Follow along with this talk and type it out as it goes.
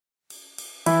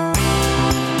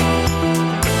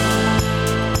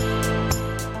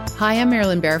Hi, I'm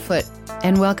Marilyn Barefoot,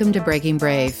 and welcome to Breaking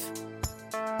Brave.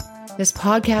 This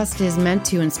podcast is meant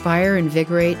to inspire,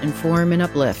 invigorate, inform, and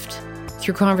uplift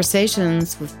through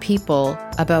conversations with people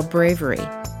about bravery.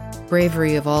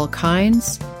 Bravery of all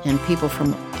kinds and people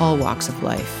from all walks of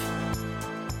life.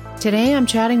 Today, I'm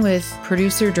chatting with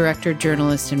producer, director,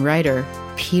 journalist, and writer,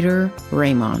 Peter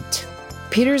Raymont.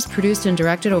 Peter's produced and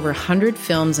directed over 100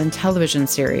 films and television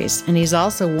series, and he's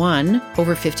also won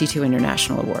over 52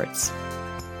 international awards.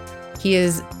 He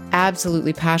is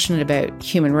absolutely passionate about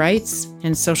human rights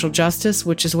and social justice,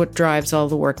 which is what drives all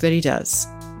the work that he does.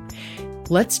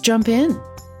 Let's jump in.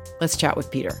 Let's chat with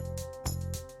Peter.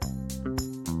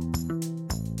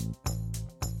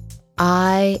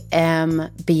 I am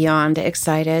beyond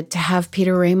excited to have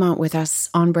Peter Raymont with us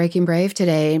on Breaking Brave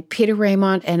today. Peter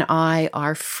Raymont and I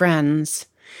are friends,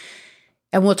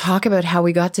 and we'll talk about how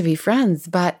we got to be friends,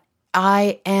 but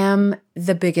I am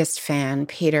the biggest fan,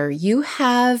 Peter. You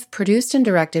have produced and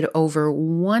directed over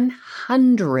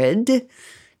 100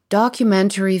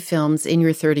 documentary films in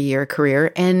your 30-year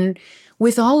career, and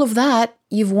with all of that,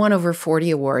 you've won over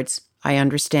 40 awards, I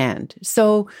understand.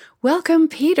 So welcome,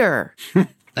 Peter.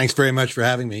 Thanks very much for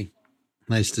having me.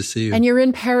 Nice to see you. And you're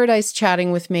in paradise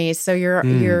chatting with me. So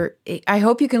you're I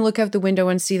hope you can look out the window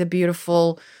and see the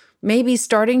beautiful, maybe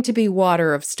starting to be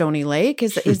water of Stony Lake.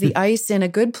 Is the ice in a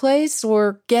good place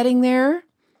or getting there?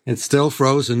 It's still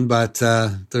frozen, but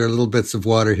there are little bits of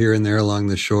water here and there along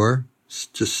the shore. It's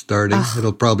just starting.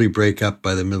 It'll probably break up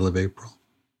by the middle of April.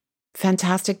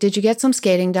 Fantastic. Did you get some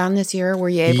skating done this year? Were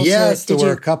you able to? Yes, there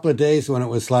were a couple of days when it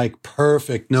was like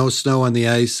perfect, no snow on the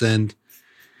ice, and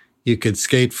you could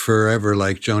skate forever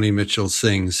like Joni Mitchell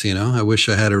sings, you know. I wish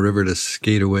I had a river to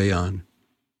skate away on.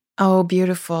 Oh,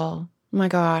 beautiful. Oh my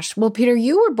gosh. Well, Peter, were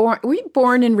you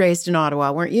born and raised in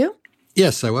Ottawa, weren't you?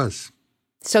 Yes, I was.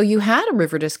 So you had a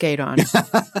river to skate on.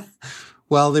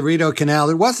 Well, the Rideau Canal,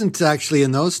 it wasn't actually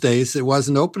in those days. It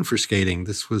wasn't open for skating.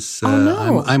 This was,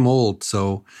 no. I'm old,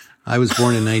 so I was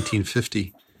born in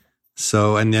 1950.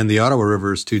 So, and then the Ottawa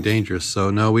River is too dangerous.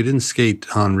 So no, we didn't skate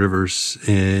on rivers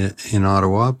in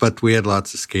Ottawa, but we had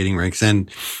lots of skating rinks and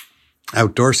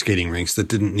outdoor skating rinks that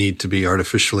didn't need to be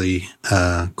artificially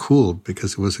cooled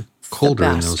because it was colder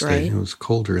in those days. It was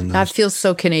colder in those days. That feels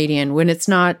so Canadian when it's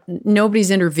not,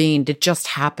 nobody's intervened. It just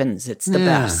happens. It's the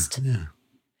best. Yeah.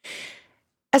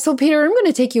 So Peter, I'm going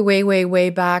to take you way, way, way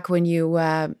back when you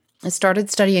started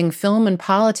studying film and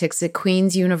politics at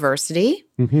Queen's University.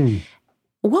 Mm-hmm.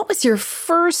 What was your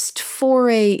first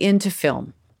foray into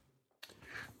film?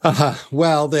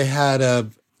 Well, they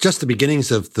had just the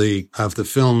beginnings of the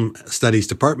film studies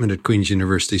department at Queen's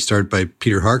University, started by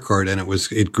Peter Harcourt, and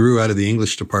it grew out of the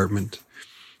English department.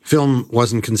 Film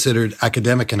wasn't considered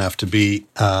academic enough to be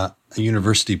a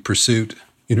university pursuit,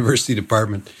 university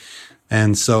department,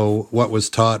 and so what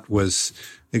was taught was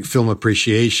film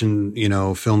appreciation, you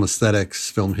know, film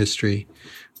aesthetics, film history.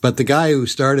 But the guy who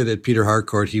started it, Peter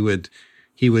Harcourt, he would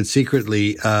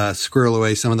secretly squirrel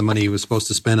away some of the money he was supposed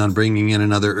to spend on bringing in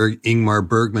another Ingmar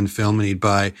Bergman film, and he'd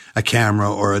buy a camera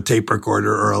or a tape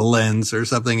recorder or a lens or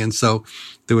something. And so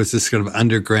there was this kind of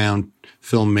underground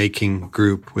filmmaking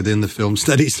group within the film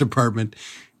studies department.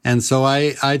 And so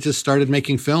I just started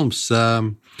making films,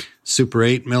 Super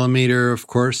 8 millimeter, of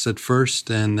course, at first,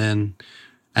 and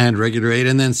regular 8,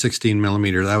 and then 16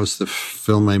 millimeter. That was the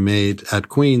film I made at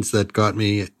Queen's that got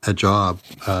me a job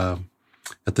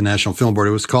at the National Film Board.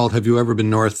 It was called Have You Ever Been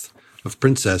North of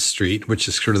Princess Street, which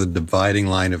is sort of the dividing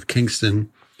line of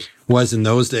Kingston. Was in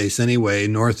those days anyway.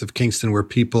 North of Kingston were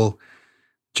people,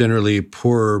 generally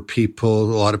poorer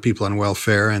people, a lot of people on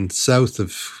welfare, and south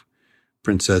of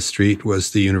Princess Street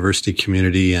was the university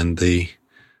community and the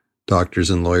doctors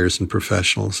and lawyers and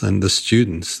professionals and the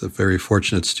students, the very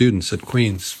fortunate students at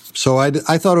Queen's. So I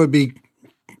thought it would be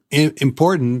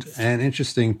important and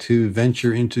interesting to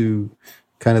venture into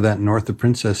kind of that north of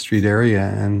Princess Street area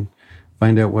and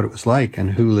find out what it was like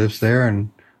and who lives there and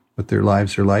what their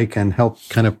lives are like, and help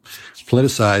kind of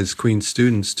politicize Queen's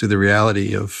students to the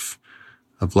reality of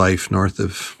life north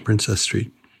of Princess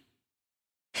Street.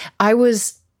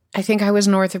 I think I was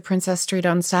north of Princess Street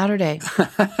on Saturday.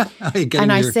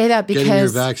 And I say that because... Getting your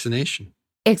vaccination.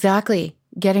 Exactly.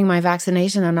 Getting my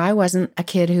vaccination. And I wasn't a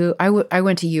kid who... I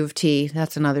went to U of T.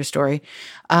 That's another story.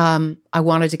 I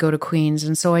wanted to go to Queen's.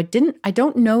 And so I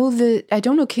don't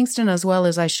know Kingston as well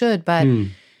as I should, but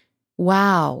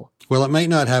wow. Well, it might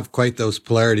not have quite those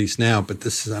polarities now, but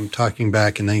I'm talking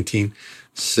back in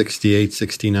 1968,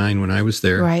 69 when I was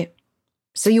there. Right.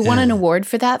 So you won an award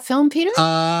for that film, Peter?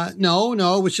 No.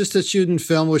 It was just a student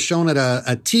film. It was shown at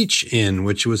a teach-in,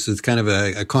 which was kind of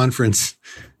a conference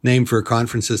name for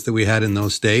conferences that we had in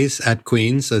those days at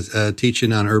Queen's, a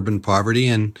teach-in on urban poverty.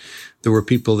 And there were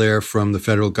people there from the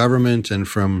federal government and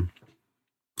from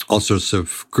all sorts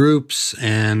of groups.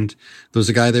 And there was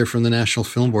a guy there from the National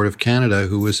Film Board of Canada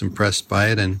who was impressed by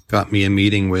it and got me a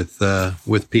meeting with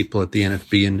people at the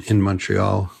NFB in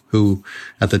Montreal, who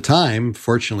at the time,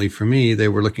 fortunately for me, they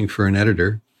were looking for an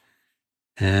editor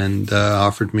and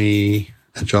offered me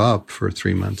a job for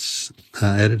 3 months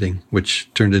editing, which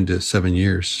turned into 7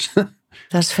 years.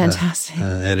 That's fantastic.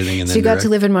 Editing and so you got to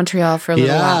live in Montreal for a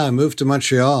little while. Yeah, I moved to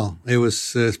Montreal. It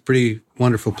was a pretty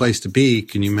wonderful place to be.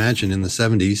 Can you imagine in the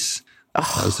 70s?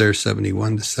 Oh. I was there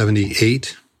 71 to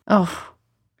 78. Oh,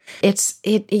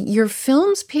 your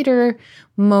films, Peter,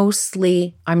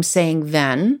 mostly, I'm saying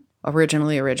then,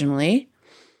 originally,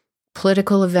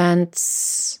 political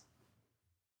events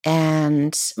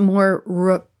and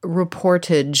more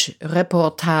reportage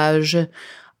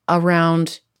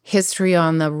around History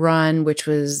on the Run, which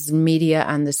was media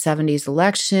on the 70s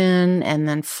election, and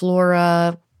then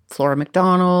Flora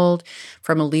MacDonald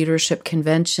from a leadership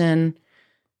convention.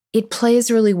 It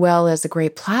plays really well as a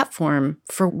great platform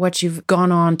for what you've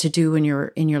gone on to do in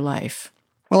your life.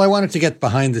 Well, I wanted to get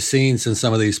behind the scenes in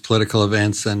some of these political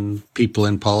events and people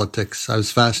in politics. I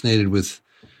was fascinated with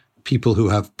people who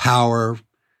have power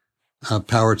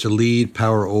to lead,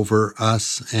 power over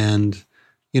us, and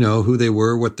who they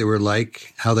were, what they were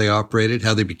like, how they operated,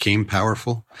 how they became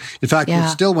powerful. In fact,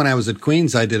 still when I was at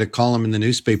Queen's, I did a column in the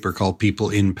newspaper called People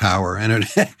in Power. And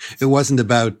it wasn't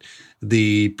about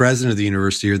the president of the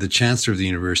university or the chancellor of the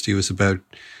university. It was about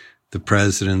the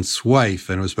president's wife,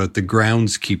 and it was about the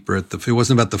groundskeeper. It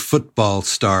wasn't about the football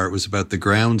star. It was about the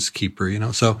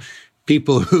groundskeeper, So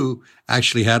people who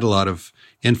actually had a lot of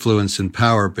influence and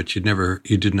power, but you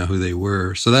didn't know who they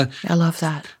were. So I love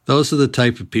that. Those are the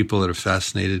type of people that have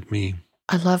fascinated me.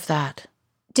 I love that.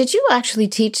 Did you actually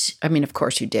teach? I mean, of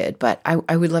course you did, but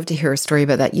I would love to hear a story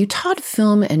about that. You taught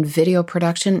film and video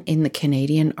production in the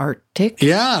Canadian Arctic?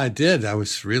 Yeah, I did. I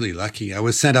was really lucky. I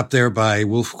was sent up there by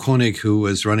Wolf Koenig, who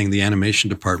was running the animation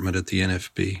department at the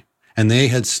NFB. And they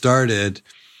had started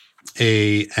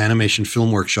a animation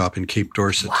film workshop in Cape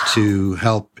Dorset to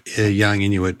help young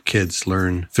Inuit kids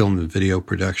learn film and video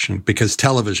production, because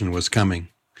television was coming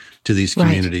to these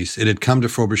communities. Right. It had come to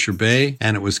Frobisher Bay,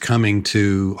 and it was coming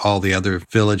to all the other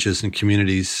villages and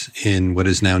communities in what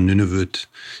is now Nunavut,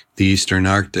 the Eastern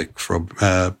Arctic, from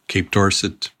Cape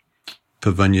Dorset,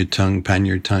 Pavunyutung,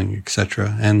 Panyurtung,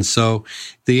 etc. And so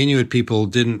the Inuit people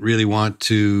didn't really want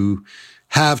to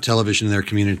have television in their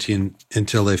community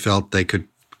until they felt they could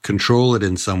control it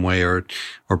in some way or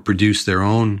produce their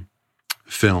own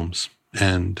films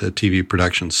and TV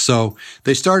productions. So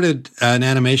they started an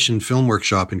animation film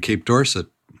workshop in Cape Dorset,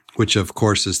 which of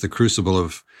course is the crucible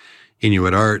of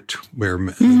Inuit art, where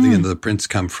the prints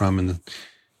come from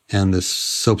and the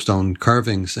soapstone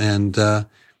carvings. And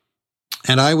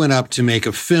I went up to make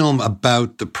a film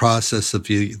about the process of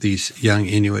these young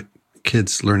Inuit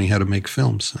kids learning how to make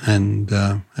films. And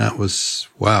that was,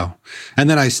 wow. And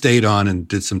then I stayed on and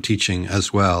did some teaching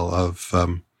as well of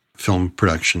film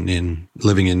production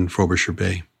living in Frobisher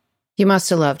Bay. You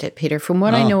must have loved it, Peter. From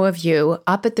what I know of you,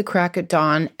 up at the crack of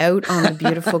dawn, out on the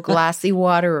beautiful glassy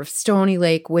water of Stony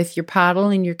Lake with your paddle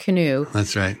and your canoe.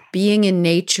 That's right. Being in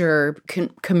nature,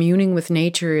 communing with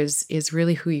nature is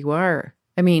really who you are.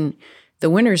 I mean,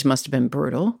 the winters must have been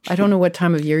brutal. I don't know what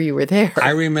time of year you were there. I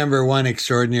remember one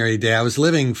extraordinary day. I was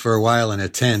living for a while in a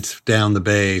tent down the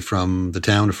bay from the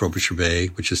town of Frobisher Bay,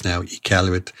 which is now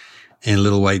Iqaluit, in a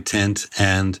little white tent.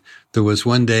 And there was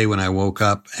one day when I woke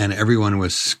up and everyone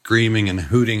was screaming and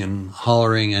hooting and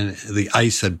hollering, and the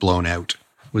ice had blown out.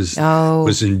 It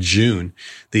was in June.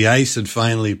 The ice had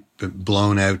finally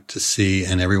blown out to sea,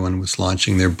 and everyone was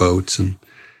launching their boats and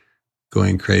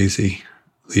going crazy.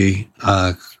 The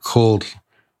cold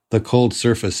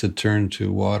surface had turned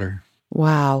to water.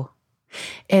 Wow.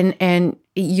 And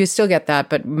you still get that,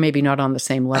 but maybe not on the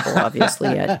same level,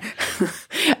 obviously,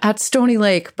 at Stony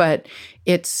Lake. But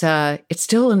it's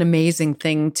still an amazing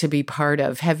thing to be part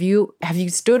of. Have you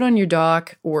stood on your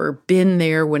dock or been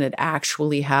there when it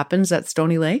actually happens at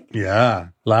Stony Lake? Yeah,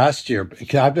 last year.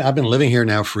 I've been living here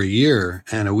now for a year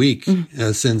and a week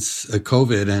since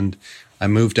COVID, and I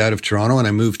moved out of Toronto and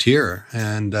I moved here,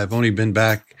 and I've only been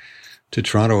back to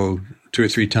Toronto 2 or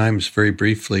 3 times very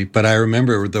briefly. But I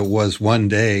remember there was one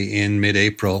day in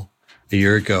mid-April a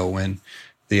year ago when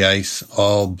the ice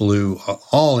all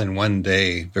in one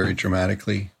day, very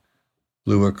dramatically,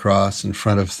 blew across in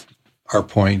front of our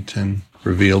point and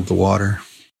revealed the water.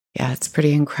 Yeah, it's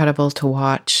pretty incredible to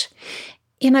watch.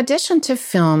 In addition to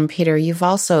film, Peter, you've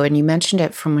also, and you mentioned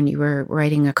it from when you were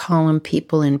writing a column,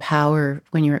 People in Power,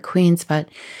 when you were at Queen's, but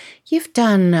you've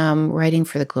done writing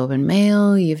for the Globe and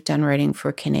Mail, you've done writing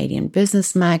for Canadian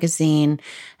Business Magazine,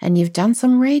 and you've done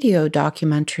some radio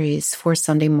documentaries for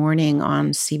Sunday Morning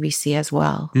on CBC as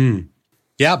well. Mm.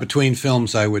 Yeah, between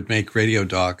films, I would make radio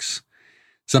docs.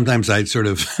 Sometimes I'd sort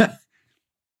of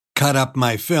cut up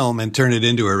my film and turn it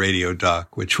into a radio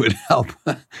doc, which would help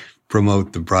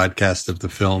promote the broadcast of the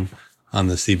film on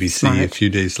the CBC Smart. A few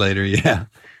days later. Yeah.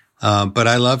 But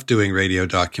I love doing radio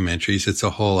documentaries. It's a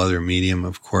whole other medium,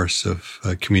 of course, of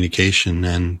communication,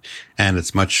 and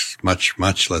it's much, much,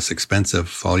 much less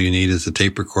expensive. All you need is a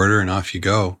tape recorder and off you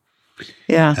go.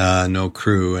 Yeah. No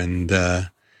crew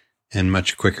and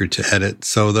much quicker to edit.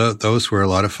 So those were a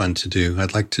lot of fun to do.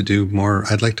 I'd like to do more.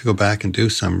 I'd like to go back and do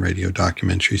some radio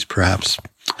documentaries, perhaps.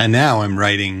 And now I'm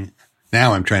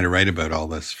trying to write about all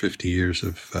this 50 years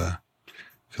of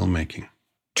filmmaking.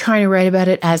 Trying to write about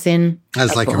it as in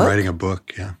As like book? I'm writing a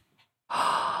book, yeah.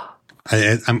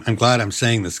 I'm glad I'm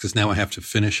saying this because now I have to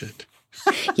finish it.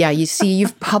 Yeah, you see,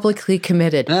 you've publicly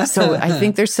committed. So I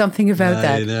think there's something about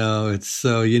that. I know. It's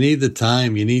so you need the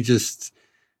time. You need just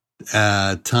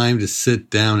time to sit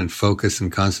down and focus and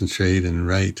concentrate and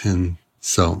write. And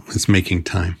so it's making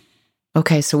time.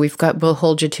 Okay, so we'll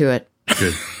hold you to it.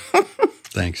 Good.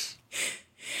 Thanks.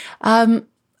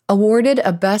 Awarded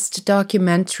a Best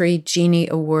Documentary Genie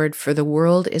Award for The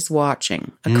World is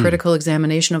Watching, a critical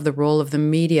examination of the role of the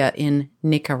media in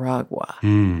Nicaragua.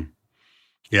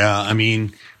 Yeah, I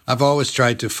mean, I've always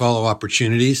tried to follow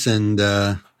opportunities and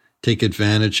take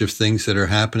advantage of things that are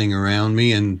happening around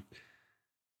me. And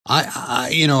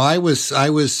I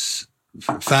was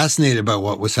fascinated about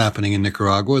what was happening in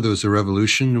Nicaragua. There was a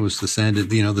revolution. It was the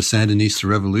Sandinista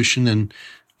revolution, and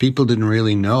people didn't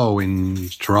really know in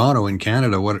Toronto, in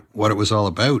Canada, what it was all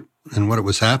about and what it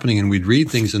was happening. And we'd read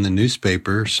things in the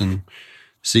newspapers and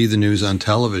see the news on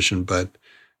television, but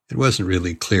it wasn't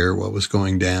really clear what was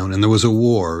going down. And there was a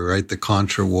war, right? The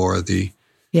Contra War.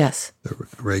 Yes.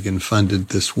 Reagan funded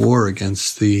this war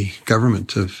against the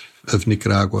government of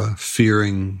Nicaragua,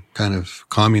 fearing kind of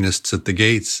communists at the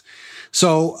gates.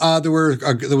 So there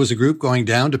was a group going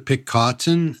down to pick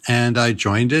cotton, and I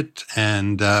joined it.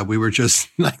 And we were just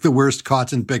like the worst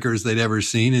cotton pickers they'd ever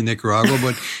seen in Nicaragua,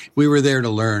 but we were there to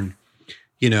learn,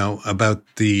 about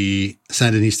the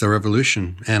Sandinista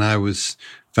revolution. And I was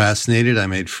fascinated. I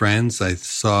made friends. I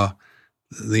saw,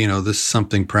 this is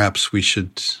something perhaps we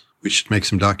should make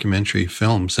some documentary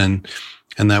films. And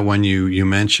that one you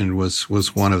mentioned was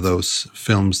one of those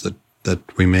films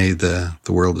that we made. The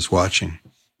World is Watching.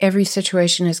 Every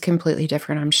situation is completely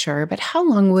different, I'm sure. But how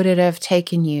long would it have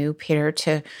taken you, Peter,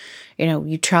 to,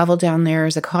 you travel down there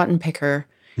as a cotton picker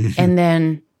and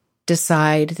then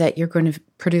decide that you're going to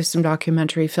produce some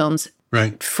documentary films?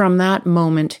 Right. From that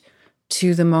moment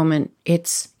to the moment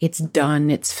it's done,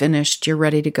 it's finished, you're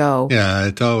ready to go. Yeah,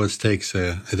 it always takes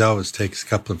a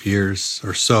couple of years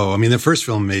or so. I mean, the first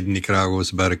film made in Nicaragua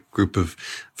was about a group of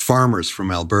farmers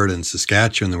from Alberta and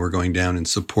Saskatchewan that were going down in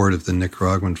support of the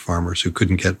Nicaraguan farmers who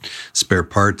couldn't get spare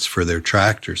parts for their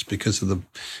tractors because of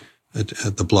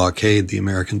the blockade the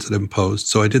Americans had imposed.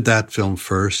 So I did that film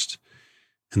first,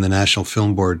 and the National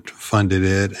Film Board funded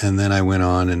it, and then I went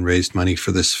on and raised money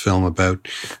for this film about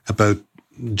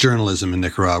journalism in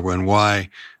Nicaragua and why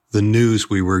the news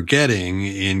we were getting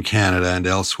in Canada and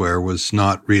elsewhere was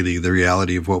not really the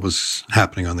reality of what was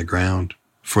happening on the ground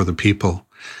for the people.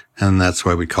 And that's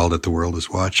why we called it The World is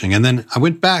Watching. And then I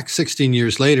went back 16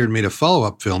 years later and made a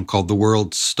follow-up film called The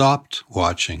World Stopped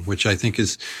Watching, which I think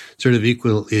is sort of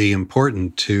equally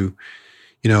important to,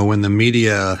 when the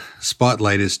media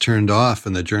spotlight is turned off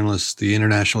and the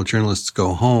international journalists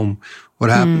go home, what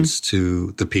happens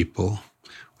to the people?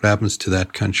 What happens to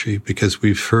that country? Because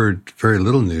we've heard very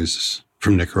little news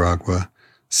from Nicaragua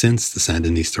since the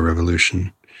Sandinista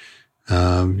revolution.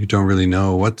 You don't really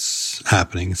know what's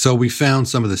happening. So we found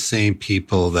some of the same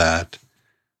people that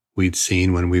we'd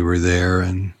seen when we were there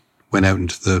and went out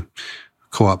into the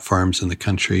co-op farms in the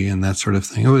country and that sort of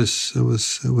thing. It was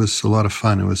a lot of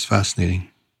fun. It was fascinating.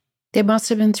 They must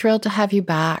have been thrilled to have you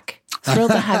back.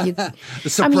 Thrilled to have you.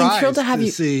 Thrilled to have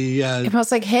you see. It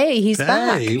was like, hey, he's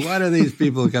back. Hey, what are these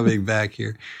people coming back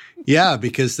here? Yeah,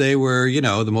 because they were,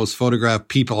 the most photographed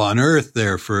people on earth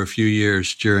there for a few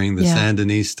years during the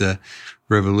Sandinista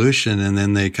revolution, and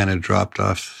then they kind of dropped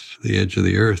off the edge of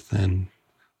the earth. And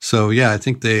so, I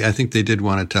think they did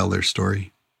want to tell their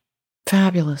story.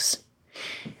 Fabulous.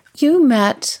 You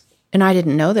met, and I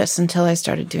didn't know this until I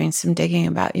started doing some digging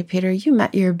about you, Peter. You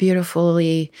met your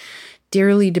beautifully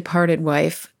dearly departed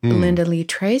wife, Linda Lee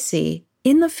Tracy,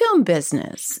 in the film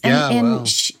business. And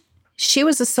she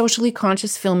was a socially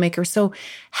conscious filmmaker. So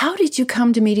how did you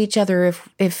come to meet each other,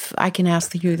 if I can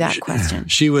ask you that question?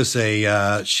 She was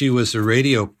a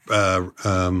radio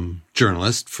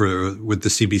journalist with the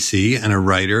CBC and a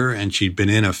writer, and she'd been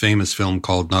in a famous film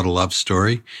called Not a Love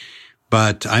Story.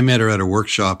 But I met her at a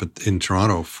workshop in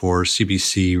Toronto for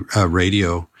CBC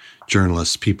radio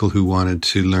journalists, people who wanted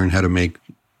to learn how to make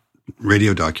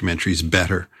radio documentaries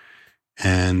better.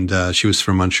 And she was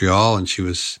from Montreal, and she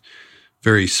was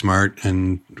very smart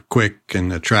and quick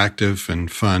and attractive and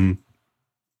fun.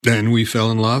 And we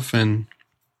fell in love and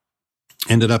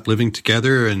ended up living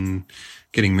together and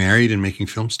getting married and making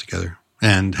films together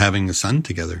and having a son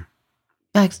together.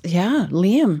 Yeah,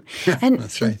 Liam. Yeah, and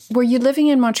that's right. Were you living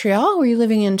in Montreal? Were you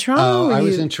living in Toronto? I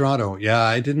was in Toronto. Yeah,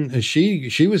 I didn't.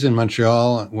 She was in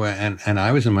Montreal and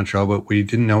I was in Montreal, but we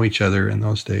didn't know each other in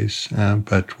those days.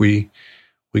 But we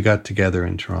got together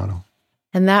in Toronto.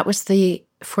 And that was the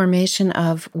formation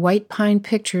of White Pine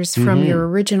Pictures from your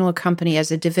original company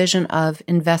as a division of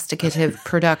Investigative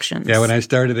Productions. Yeah, when I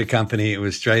started a company, it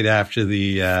was straight after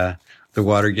the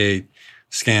Watergate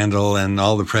scandal and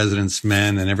all the president's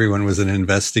men, and everyone was an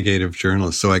investigative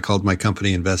journalist. So I called my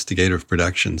company Investigative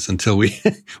Productions until we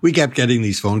kept getting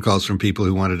these phone calls from people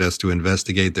who wanted us to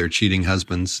investigate their cheating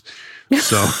husbands.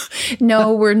 So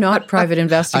no, we're not private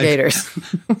investigators.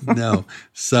 No.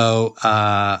 So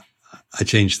I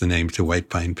changed the name to White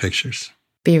Pine Pictures.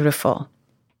 Beautiful.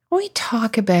 We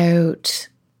talk about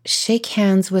Shake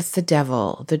Hands with the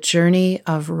Devil, the journey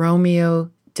of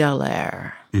Romeo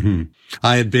Dallaire. Mm-hmm.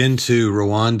 I had been to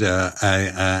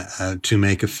Rwanda to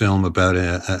make a film about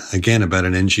an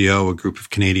NGO, a group of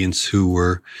Canadians who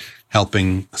were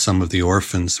helping some of the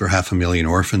orphans, or 500,000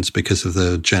 orphans, because of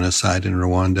the genocide in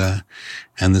Rwanda.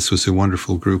 And this was a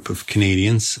wonderful group of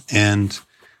Canadians. And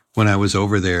when I was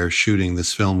over there shooting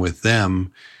this film with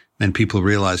them, and people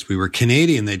realized we were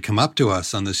Canadian, they'd come up to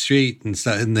us on the street and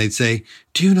they'd say,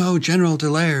 "Do you know General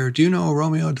Dallaire? Do you know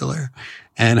Romeo Dallaire?"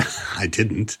 And I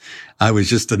didn't. I was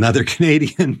just another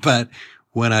Canadian. But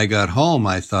when I got home,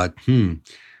 I thought,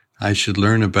 I should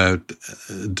learn about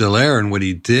Dallaire and what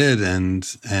he did. And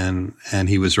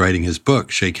he was writing his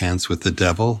book, Shake Hands with the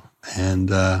Devil.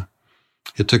 And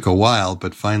it took a while,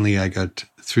 but finally I got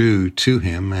through to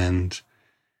him and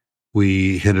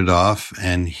we hit it off.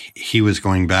 And he was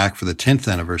going back for the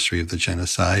 10th anniversary of the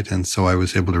genocide. And so I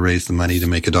was able to raise the money to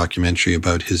make a documentary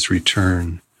about his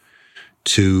return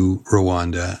to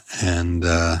Rwanda, and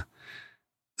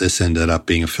this ended up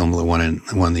being a film that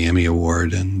won the Emmy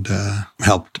Award and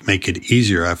helped make it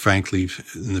easier, frankly,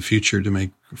 in the future to make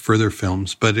further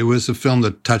films. But it was a film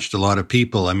that touched a lot of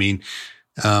people. I mean,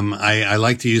 I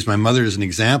like to use my mother as an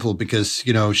example because,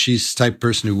 she's the type of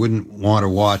person who wouldn't want to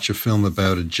watch a film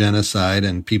about a genocide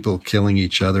and people killing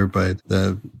each other by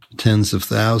the tens of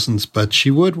thousands, but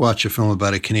she would watch a film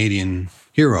about a Canadian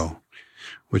hero,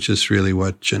 which is really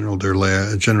what General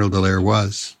Dallaire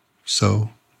was. So,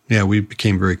 yeah, we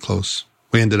became very close.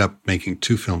 We ended up making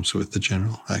 2 films with the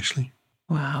General, actually.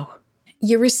 Wow.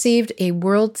 You received a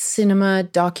World Cinema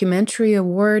Documentary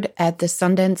Award at the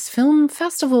Sundance Film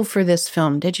Festival for this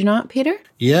film, did you not, Peter?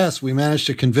 Yes, we managed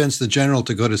to convince the General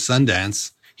to go to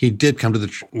Sundance. He did come to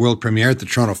the world premiere at the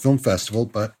Toronto Film Festival,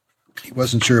 but he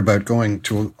wasn't sure about going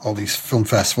to all these film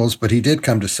festivals, but he did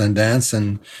come to Sundance,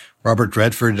 and Robert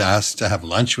Redford asked to have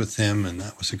lunch with him, and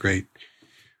that was a great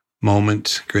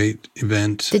moment, great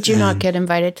event. Did you not get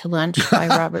invited to lunch by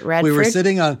Robert Redford? We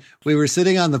were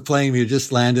sitting on the plane. We had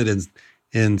just landed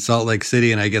in Salt Lake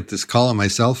City, and I get this call on my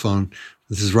cell phone.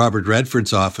 This is Robert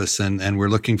Redford's office, and we're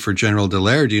looking for General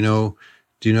Dallaire. Do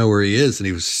you know where he is? And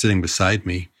he was sitting beside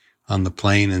me on the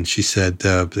plane, and she said,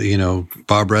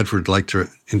 Bob Redford would like to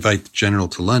invite the General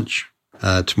to lunch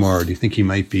tomorrow. Do you think he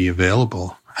might be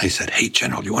available? I said, "Hey,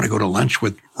 General, do you want to go to lunch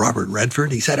with Robert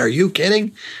Redford?" He said, "Are you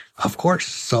kidding?" Of course.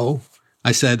 So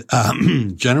I said,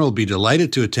 General will be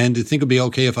delighted to attend. Do you think it'd be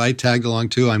okay if I tagged along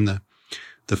too? I'm the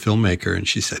filmmaker. And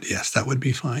she said, "Yes, that would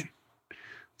be fine."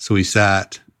 So we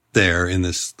sat there in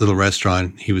this little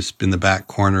restaurant. He was in the back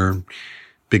corner,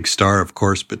 big star, of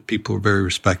course, but people were very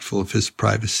respectful of his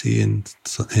privacy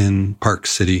in Park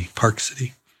City.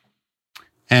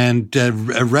 And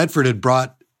Redford had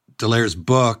brought Dallaire's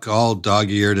book, all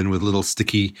dog-eared and with little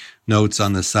sticky notes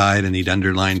on the side, and he'd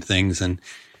underlined things and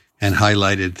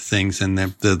highlighted things. And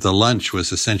the lunch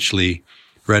was essentially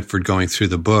Redford going through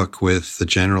the book with the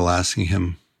General asking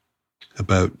him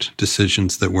about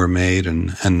decisions that were made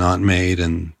and not made,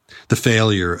 and the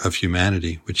failure of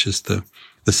humanity, which is the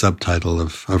subtitle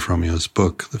of Romeo's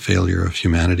book, The Failure of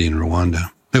Humanity in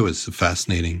Rwanda. It was a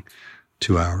fascinating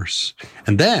 2 hours.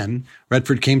 And then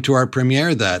Redford came to our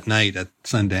premiere that night at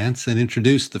Sundance and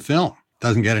introduced the film.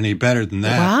 Doesn't get any better than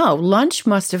that. Wow, lunch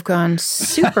must have gone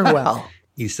super well.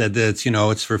 He said that,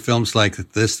 it's for films like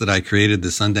this that I created the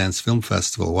Sundance Film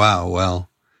Festival. Wow, well,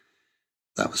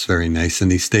 that was very nice.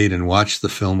 And he stayed and watched the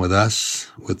film with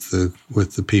us, with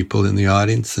the people in the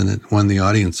audience, and it won the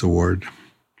audience award.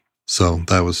 So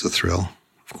that was a thrill,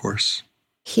 of course.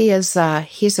 He's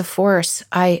a force.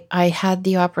 I had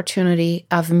the opportunity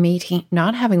of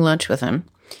not having lunch with him,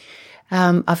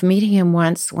 of meeting him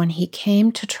once when he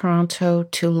came to Toronto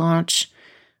to launch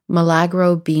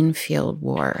Milagro Beanfield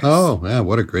Wars. Oh, yeah,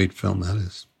 what a great film that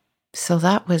is. So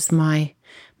that was my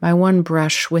one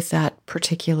brush with that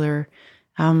particular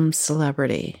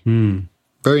celebrity.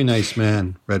 Very nice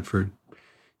man, Redford.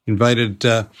 Invited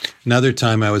another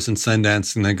time I was in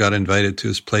Sundance, and I got invited to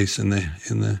his place in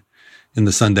the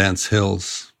Sundance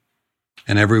Hills,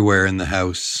 and everywhere in the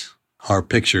house are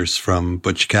pictures from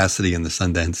Butch Cassidy and the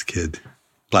Sundance Kid,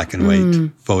 black and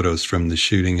white photos from the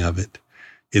shooting of it,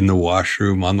 in the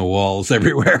washroom, on the walls,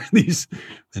 everywhere. These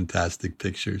fantastic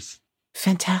pictures.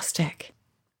 Fantastic.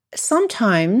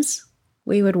 Sometimes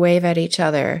we would wave at each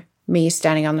other, me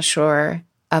standing on the shore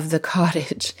of the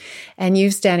cottage and you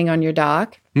standing on your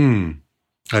dock.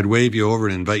 I'd wave you over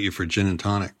and invite you for gin and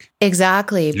tonic.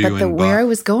 Exactly. But where I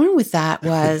was going with that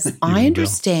was, I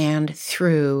understand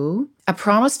through A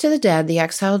Promise to the Dead, The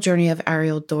Exile Journey of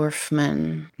Ariel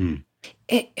Dorfman.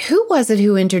 Who was it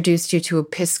who introduced you to a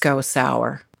pisco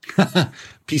sour?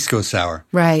 Pisco sour.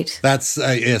 Right. That's,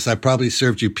 yes, I probably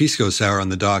served you pisco sour on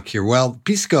the dock here. Well,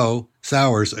 pisco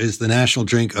sours is the national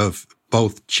drink of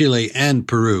both Chile and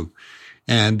Peru.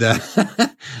 And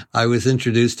I was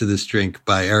introduced to this drink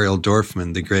by Ariel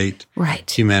Dorfman, the great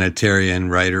humanitarian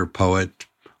writer, poet,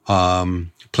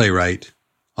 playwright,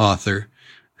 author,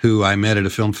 who I met at a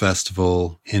film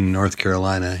festival in North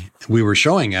Carolina. We were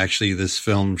showing actually this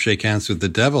film, Shake Hands with the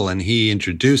Devil, and he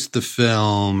introduced the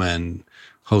film and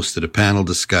hosted a panel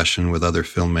discussion with other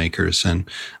filmmakers. And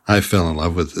I fell in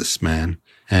love with this man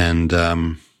and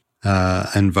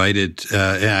invited,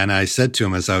 and I said to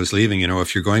him as I was leaving,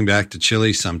 if you're going back to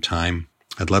Chile sometime,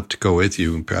 I'd love to go with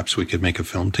you and perhaps we could make a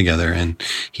film together. And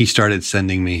he started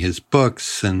sending me his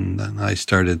books and I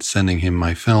started sending him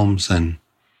my films. And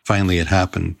finally it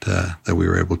happened that we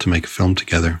were able to make a film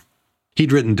together.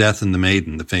 He'd written Death and the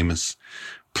Maiden, the famous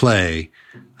play,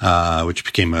 which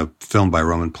became a film by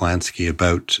Roman Polanski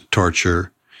about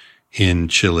torture in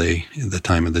Chile at the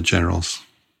time of the generals.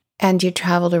 And you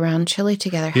traveled around Chile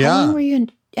together. Yeah.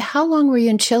 How long were you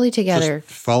in Chile together?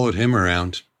 Just followed him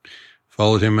around,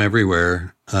 followed him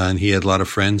everywhere. And he had a lot of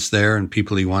friends there and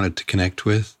people he wanted to connect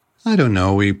with. I don't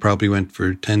know. We probably went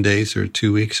for 10 days or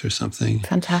 2 weeks or something.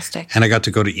 Fantastic. And I got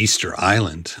to go to Easter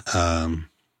Island on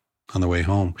the way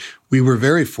home. We were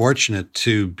very fortunate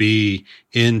to be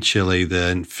in Chile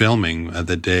then filming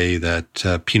the day that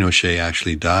Pinochet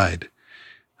actually died.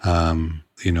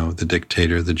 The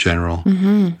dictator, the general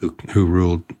who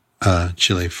ruled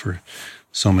Chile for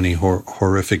so many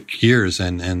horrific years.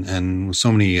 And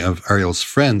so many of Ariel's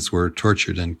friends were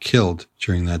tortured and killed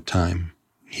during that time.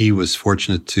 He was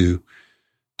fortunate to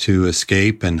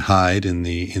escape and hide in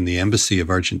the embassy of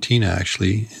Argentina,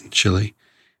 actually, in Chile.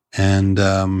 And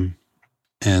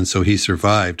so he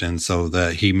survived. And so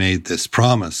that he made this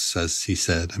promise, as he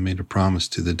said, I made a promise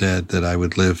to the dead that I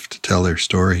would live to tell their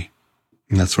story.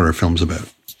 And that's what our film's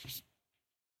about.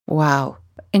 Wow.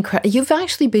 Incredible. You've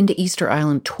actually been to Easter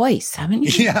Island twice, haven't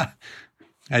you? Yeah,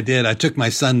 I did. I took my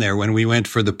son there when we went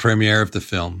for the premiere of the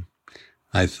film.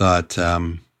 I thought,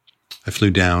 I flew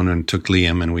down and took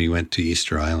Liam and we went to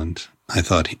Easter Island. I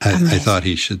thought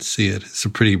he should see it. It's a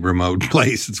pretty remote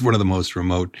place. It's one of the most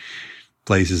remote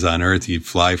places on earth. You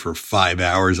fly for 5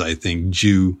 hours, I think,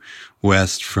 due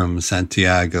west from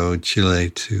Santiago,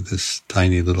 Chile, to this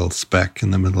tiny little speck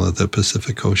in the middle of the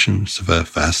Pacific Ocean. It's a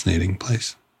fascinating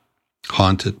place,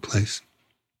 haunted place.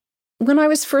 When I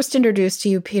was first introduced to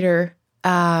you, Peter,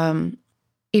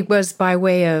 it was by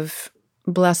way of,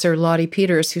 bless her, Lottie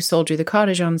Peters, who sold you the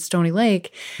cottage on Stony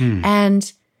Lake.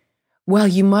 And, well,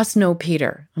 you must know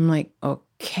Peter. I'm like,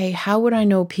 okay, how would I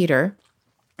know Peter?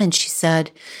 And she said,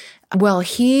 well,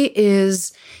 he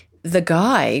is the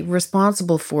guy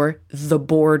responsible for The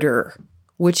Border,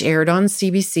 which aired on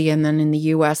CBC and then in the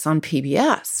US on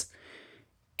PBS.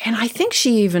 And I think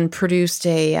she even produced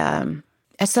a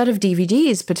set of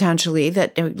DVDs potentially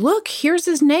that, look, here's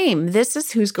his name. This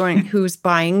is who's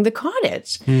buying the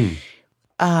cottage.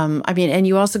 And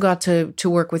you also got to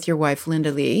work with your wife,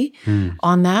 Linda Lee,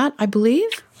 on that, I believe.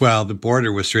 Well, The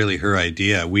Border was really her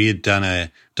idea. We had done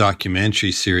a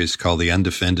documentary series called The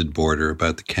Undefended Border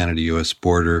about the Canada-U.S.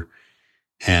 border.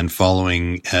 and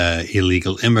following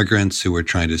illegal immigrants who were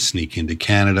trying to sneak into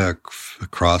Canada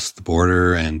across the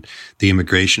border, and the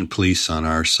immigration police on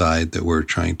our side that were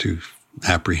trying to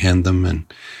apprehend them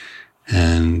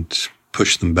and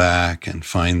push them back and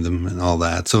find them and all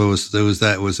that. So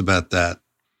it was about that.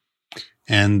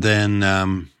 And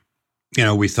then,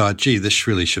 we thought, gee, this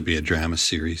really should be a drama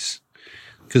series,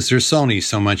 because there's only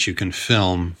so much you can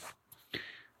film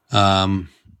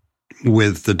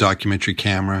with the documentary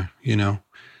camera,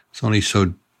 It's only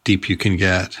so deep you can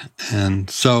get. And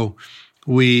so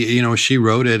she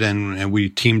wrote it, and we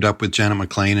teamed up with Janet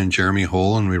McLean and Jeremy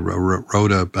Hole, and we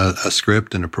wrote a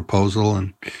script and a proposal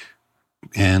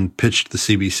and pitched the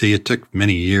CBC. It took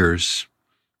many years.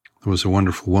 There was a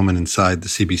wonderful woman inside the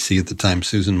CBC at the time,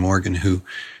 Susan Morgan, who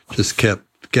just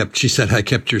she said, I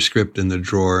kept your script in the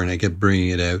drawer and I kept bringing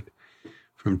it out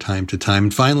from time to time.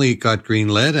 And finally it got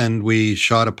greenlit, and we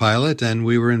shot a pilot, and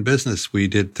we were in business. We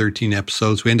did 13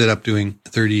 episodes. We ended up doing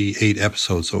 38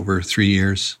 episodes over 3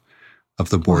 years of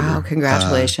the Border. Wow,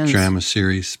 congratulations. Drama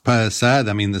series.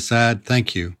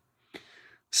 Thank you.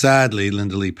 Sadly,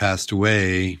 Linda Lee passed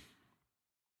away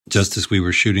just as we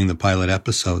were shooting the pilot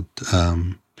episode.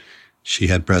 She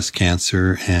had breast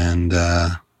cancer, and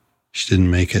she didn't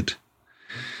make it.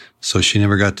 So she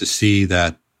never got to see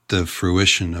the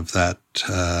fruition of that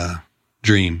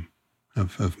dream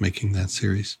of making that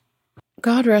series.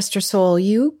 God rest her soul.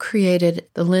 You created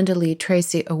the Linda Lee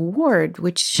Tracy Award,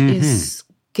 which is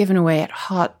given away at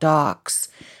Hot Docs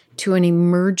to an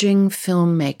emerging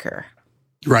filmmaker.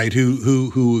 Right,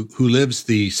 who lives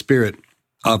the spirit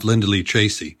of Linda Lee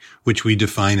Tracy, which we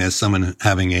define as someone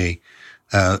having a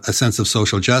sense of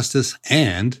social justice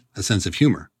and a sense of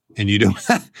humor. And you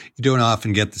don't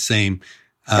often get the same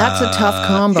that's a tough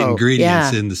combo.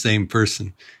 Ingredients in the same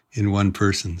person, in one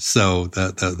person. So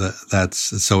that's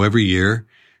so every year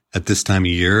at this time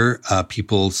of year,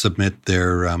 people submit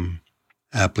their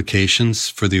applications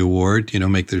for the award.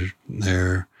 Make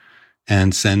their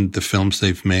and send the films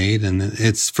they've made, and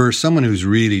it's for someone who's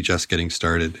really just getting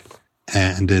started.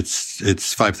 And it's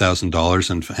 $5,000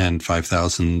 and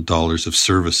 $5,000 of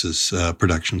services,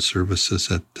 production services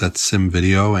at Sim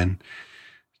Video, and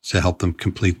to help them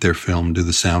complete their film, do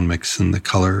the sound mix and the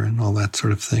color and all that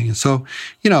sort of thing. And so,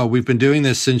 we've been doing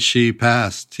this since she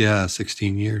passed.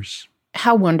 16 years.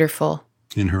 How wonderful.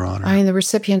 In her honor. I mean, the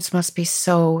recipients must be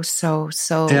so.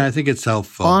 Yeah, I think it's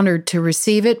helpful. Honored to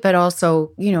receive it, but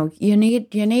also, you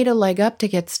need a leg up to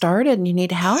get started, and you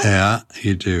need help. Yeah,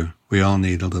 you do. We all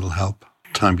need a little help,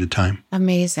 time to time.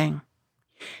 Amazing.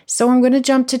 So I'm going to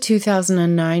jump to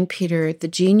 2009, Peter, The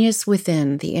Genius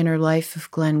Within, The Inner Life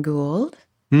of Glenn Gould.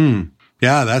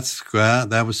 Yeah,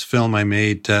 that was a film I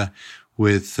made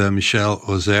with Michelle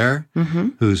Ozer,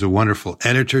 who's a wonderful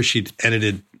editor. She'd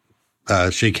edited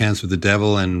Shake Hands with the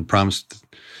Devil and Promised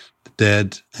the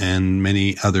Dead and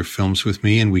many other films with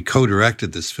me, and we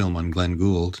co-directed this film on Glenn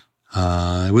Gould.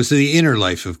 It was the inner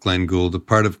life of Glenn Gould, a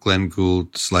part of Glenn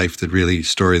Gould's life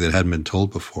story that hadn't been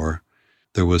told before.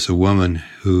 There was a woman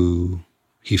who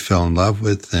he fell in love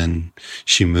with, and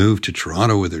she moved to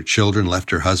Toronto with her children,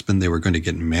 left her husband. They were going to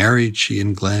get married, she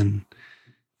and Glenn,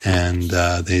 and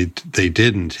they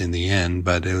didn't in the end,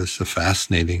 but it was a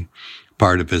fascinating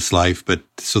part of his life. But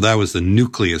so that was the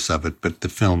nucleus of it, but the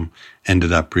film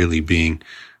ended up really being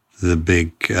the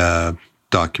big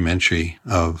documentary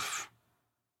of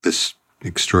this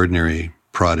extraordinary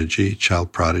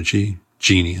child prodigy,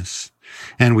 genius.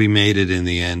 And we made it in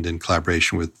the end in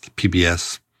collaboration with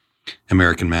PBS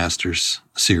American Masters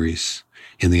series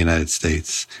in the United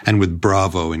States, and with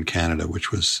Bravo in Canada,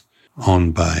 which was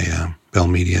owned by Bell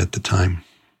Media at the time.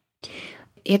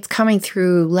 It's coming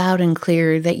through loud and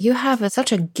clear that you have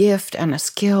such a gift and a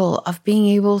skill of being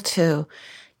able to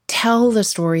tell the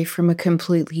story from a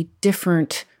completely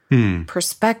different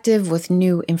perspective with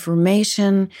new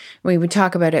information. We would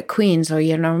talk about it, Queen, so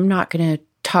I'm not going to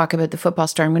talk about the football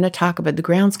star. I'm going to talk about the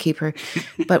groundskeeper.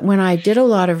 But when I did a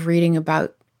lot of reading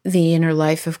about the inner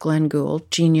life of Glenn Gould,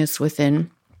 Genius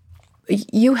Within,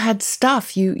 you had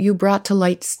stuff. You brought to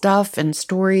light stuff and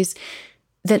stories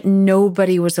that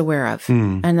nobody was aware of.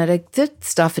 And that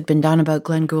stuff had been done about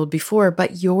Glenn Gould before,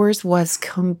 but yours was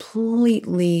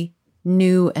completely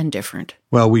new and different.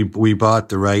 Well, we bought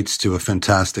the rights to a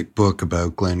fantastic book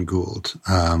about Glenn Gould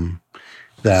by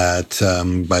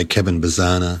Kevin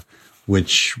Bazana,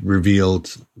 which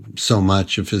revealed so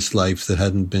much of his life that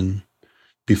hadn't been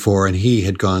before. And he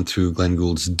had gone through Glenn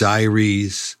Gould's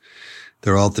diaries.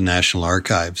 They're all at the National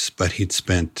Archives, but he'd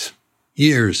spent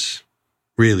years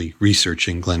really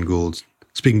researching Glenn Gould,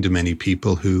 speaking to many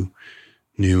people who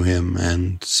knew him.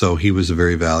 And so he was a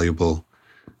very valuable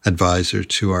advisor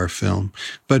to our film.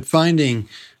 But finding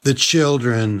the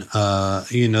children,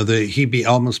 he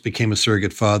almost became a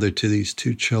surrogate father to these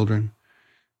two children.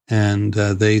 And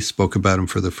they spoke about him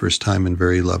for the first time in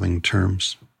very loving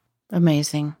terms.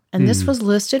 Amazing. And this was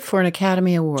listed for an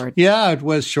Academy Award. Yeah, it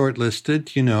was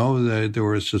shortlisted. There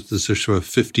was just this sort of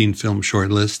 15-film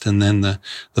shortlist, and then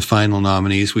the final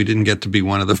nominees. We didn't get to be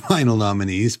one of the final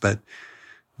nominees, but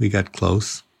we got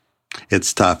close.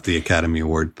 It's tough, the Academy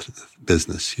Award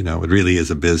business. It really is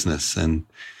a business, and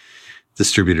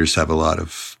distributors have a lot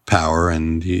of power,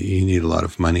 and you need a lot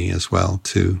of money as well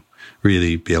to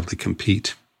really be able to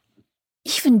compete.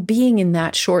 Even being in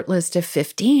that short list of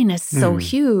 15 is so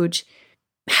huge.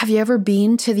 Have you ever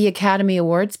been to the Academy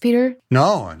Awards, Peter?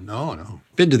 No.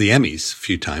 Been to the Emmys a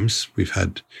few times.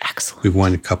 Excellent. We've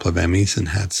won a couple of Emmys and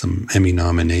had some Emmy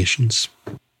nominations.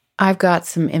 I've got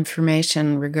some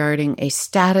information regarding a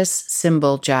status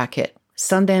symbol jacket,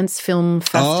 Sundance Film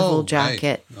Festival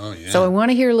jacket. Right. Oh, yeah. So I want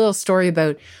to hear a little story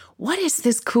about what is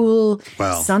this cool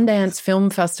Sundance Film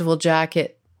Festival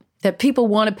jacket that people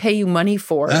want to pay you money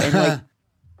for and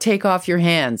take off your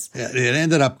hands. Yeah, it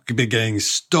ended up getting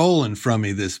stolen from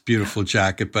me, this beautiful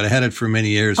jacket, but I had it for many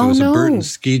years. It was a Burton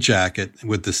ski jacket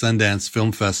with the Sundance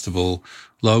Film Festival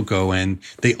logo, and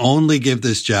they only give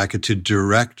this jacket to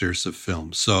directors of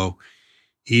film. So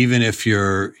even if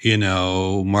you're,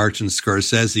 Martin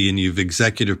Scorsese and you've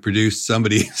executive produced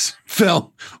somebody's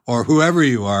film or whoever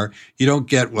you are, you don't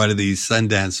get one of these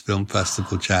Sundance Film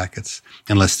Festival jackets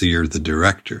unless you're the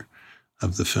director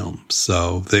of the film.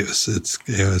 So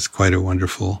it was quite a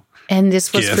wonderful And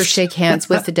this was gift. for Shake Hands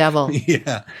with the Devil.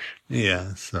 Yeah.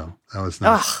 So that was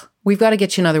nice. Oh, we've got to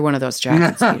get you another one of those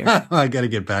jackets, Peter. I got to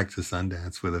get back to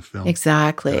Sundance with a film.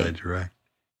 Exactly. That I direct.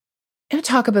 I'm going to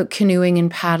talk about canoeing and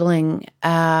paddling.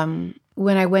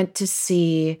 When I went to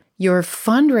see your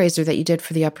fundraiser that you did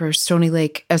for the Upper Stony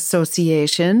Lake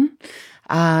Association,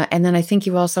 and then I think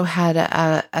you also had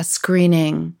a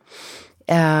screening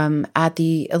at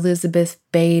the Elizabeth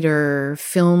Bader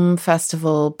Film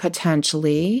Festival,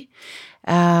 potentially,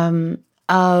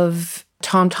 of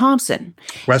Tom Thompson.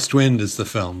 West Wind is the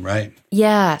film, right?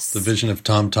 Yes. The vision of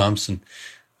Tom Thompson.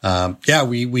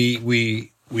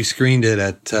 We screened it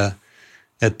at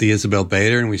the Isabel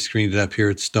Bader, and we screened it up here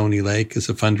at Stony Lake as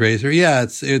a fundraiser. Yeah,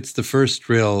 it's the first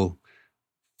real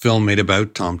film made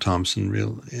about Tom Thompson,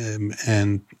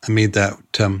 and I made that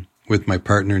with my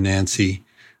partner Nancy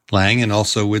Lang, and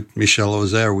also with Michelle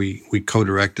Ozer. We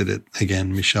co-directed it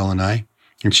again, Michelle and I,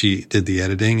 and she did the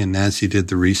editing, and Nancy did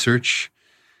the research.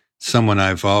 Someone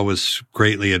I've always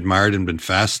greatly admired and been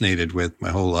fascinated with my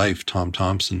whole life, Tom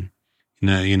Thompson.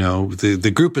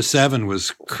 The Group of Seven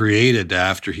was created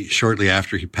shortly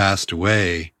after he passed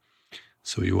away.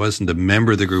 So he wasn't a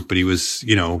member of the group, but he was,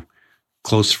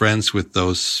 close friends with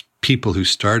those people who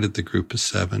started the Group of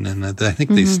Seven. And I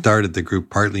think they started the group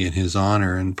partly in his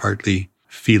honor and partly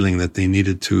feeling that they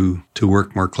needed to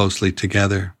work more closely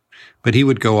together. But he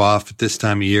would go off at this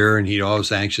time of year, and he'd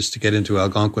always anxious to get into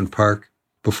Algonquin Park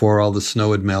before all the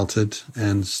snow had melted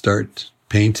and start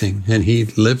painting. And he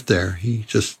lived there. He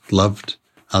just loved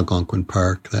Algonquin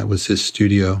Park. That was his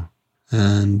studio.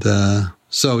 And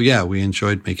we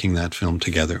enjoyed making that film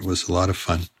together. It was a lot of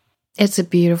fun. It's a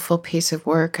beautiful piece of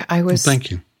work. I was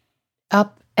thank you.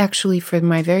 Up actually for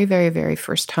my very, very, very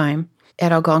first time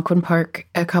at Algonquin Park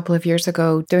a couple of years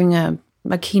ago doing a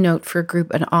keynote for a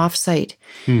group, an offsite.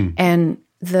 And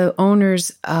the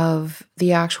owners of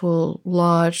the actual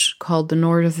lodge called the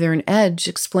Northern Edge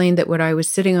explained that what I was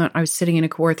sitting on, I was sitting in a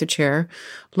Kawartha chair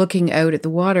looking out at the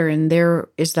water, and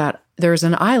there's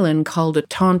an island called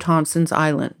Tom Thompson's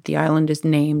Island. The island is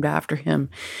named after him.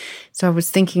 So I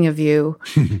was thinking of you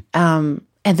and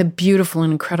the beautiful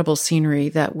and incredible scenery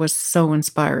that was so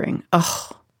inspiring.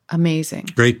 Oh, amazing.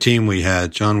 Great team we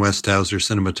had. John Westhauser,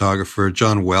 cinematographer,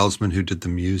 John Welsman, who did the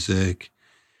music.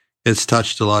 It's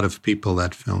touched a lot of people,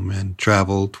 that film, and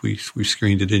traveled. We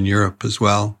screened it in Europe as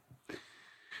well.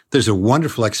 There's a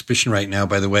wonderful exhibition right now,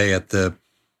 by the way, at the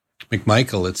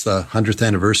McMichael. It's the 100th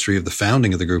anniversary of the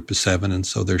founding of the Group of Seven, and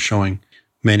so they're showing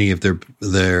many of their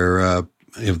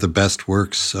of the best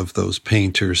works of those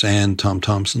painters and Tom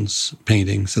Thompson's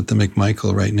paintings at the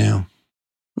McMichael right now.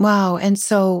 Wow. And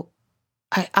so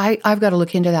I've got to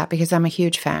look into that because I'm a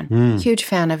huge fan. Huge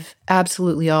fan of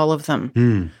absolutely all of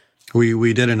them.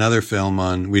 We did another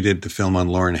film we did the film on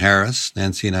Lauren Harris.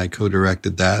 Nancy and I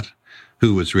co-directed that,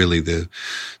 who was really the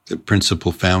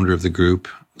principal founder of the Group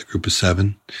of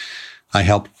Seven. I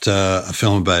helped a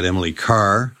film about Emily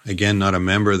Carr, again, not a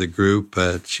member of the group,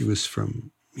 but she was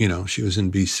from, she was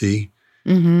in BC.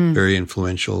 very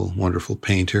influential, wonderful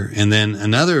painter. And then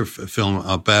another film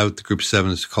about the Group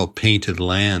 7 is called Painted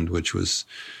Land, which was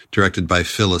directed by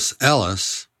Phyllis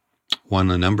Ellis, won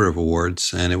a number of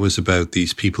awards. And it was about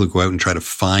these people who go out and try to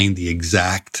find the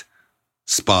exact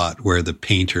spot where the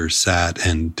painter sat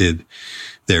and did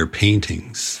their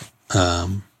paintings.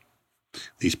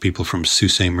 These people from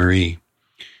Sault Ste. Marie.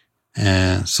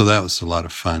 And so that was a lot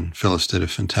of fun. Phyllis did a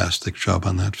fantastic job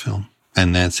on that film.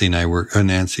 And Nancy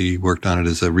worked on it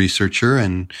as a researcher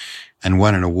and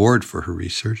won an award for her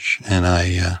research. And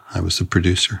I was the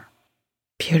producer.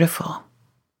 Beautiful.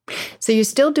 So you're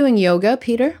still doing yoga,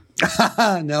 Peter?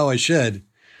 No, I should.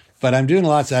 But I'm doing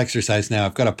lots of exercise now.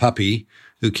 I've got a puppy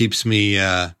who keeps me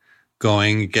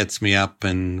going, gets me up,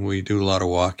 and we do a lot of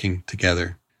walking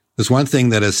together. There's one thing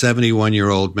that a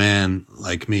 71-year-old man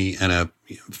like me and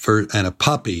a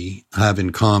puppy have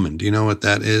in common. Do you know what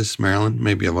that is, Marilyn?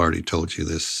 Maybe I've already told you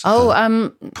this.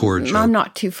 Poor joke. I'm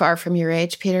not too far from your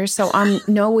age, Peter. So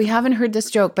no, we haven't heard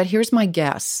this joke, but here's my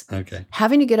guess. Okay.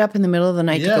 Having to get up in the middle of the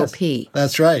night to go pee.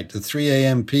 That's right. The 3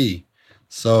 a.m. pee.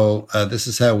 So this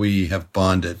is how we have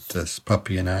bonded, this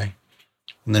puppy and I.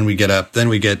 And then we get up, then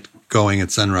we get going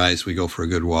at sunrise. We go for a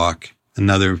good walk,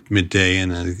 another midday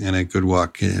and a good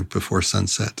walk before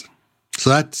sunset. So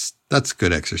that's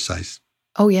good exercise.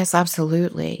 Oh, yes,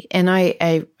 absolutely. And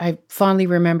I fondly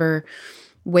remember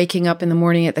waking up in the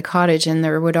morning at the cottage and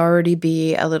there would already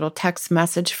be a little text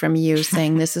message from you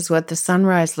saying, this is what the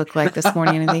sunrise looked like this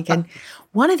morning. And I'm thinking,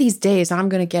 one of these days I'm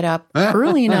going to get up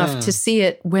early enough to see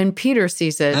it when Peter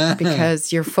sees it,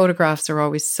 because your photographs are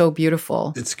always so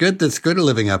beautiful. It's good. That's good of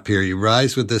living up here. You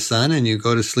rise with the sun and you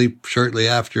go to sleep shortly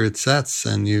after it sets.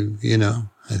 And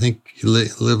I think you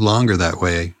live longer that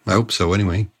way. I hope so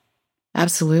anyway.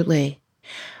 Absolutely.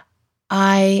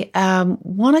 I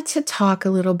wanted to talk a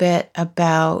little bit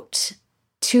about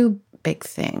two big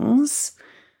things.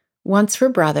 Once We're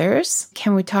Brothers.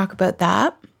 Can we talk about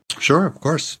that? Sure, of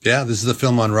course. Yeah, this is a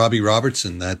film on Robbie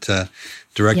Robertson that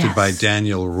directed by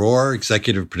Daniel Rohr,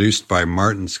 executive produced by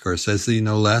Martin Scorsese,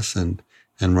 no less, and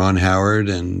Ron Howard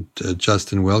and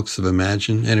Justin Wilkes of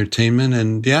Imagine Entertainment.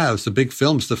 And yeah, it was a big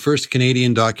film. It's the first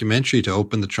Canadian documentary to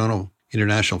open the Toronto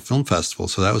International Film Festival,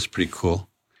 so that was pretty cool.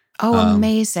 Oh,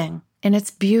 amazing. And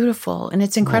it's beautiful and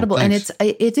it's incredible. And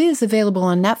it is available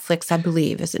on Netflix, I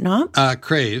believe, is it not?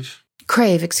 Crave,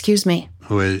 excuse me.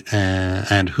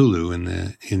 And Hulu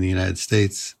in the United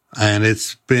States. And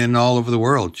it's been all over the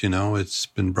world, it's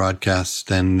been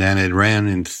broadcast and it ran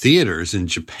in theaters in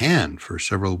Japan for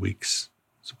several weeks.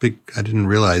 It's I didn't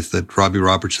realize that Robbie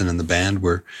Robertson and the band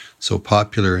were so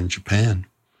popular in Japan.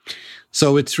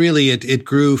 So it's really, it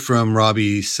grew from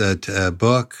Robbie's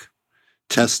book,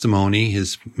 Testimony,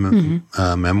 his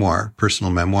memoir,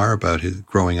 personal memoir about his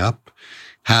growing up,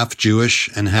 half Jewish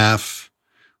and half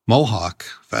Mohawk,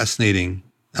 fascinating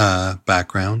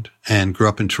background, and grew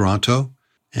up in Toronto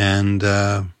and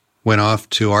went off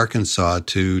to Arkansas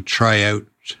to try out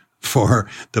for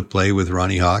the play with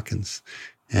Ronnie Hawkins.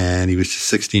 And he was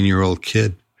a 16-year-old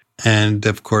kid. And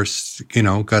of course,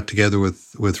 got together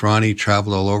with Ronnie,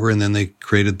 traveled all over, and then they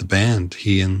created the band,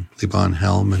 he and Levon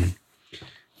Helm. And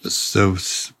so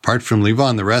apart from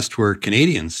Levon, the rest were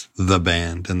Canadians, the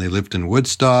band, and they lived in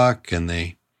Woodstock and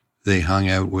they hung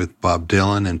out with Bob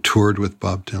Dylan and toured with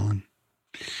Bob Dylan.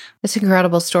 It's an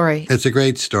incredible story. It's a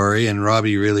great story, and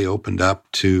Robbie really opened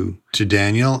up to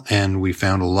Daniel, and we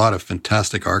found a lot of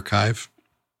fantastic archive.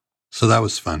 So that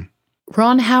was fun.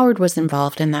 Ron Howard was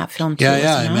involved in that film too.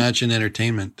 Yeah. Imagine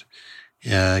Entertainment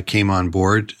came on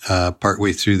board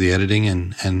partway through the editing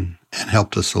and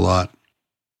helped us a lot.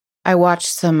 I watched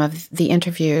some of the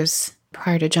interviews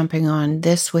prior to jumping on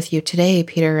this with you today,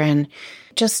 Peter, and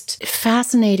just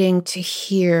fascinating to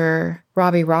hear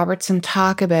Robbie Robertson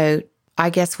talk about, I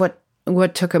guess, what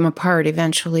took him apart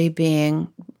eventually being,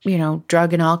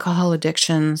 drug and alcohol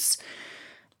addictions,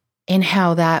 and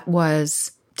how that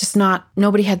was just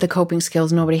nobody had the coping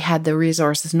skills, nobody had the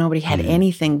resources, nobody had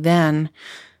anything then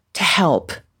to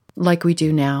help like we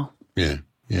do now. Yeah,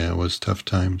 it was tough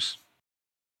times.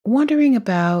 Wondering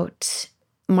about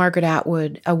Margaret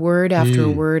Atwood, a word after a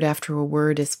word after a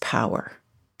word is power.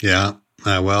 Yeah.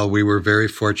 Well, we were very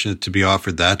fortunate to be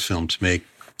offered that film to make.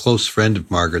 A close friend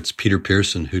of Margaret's, Peter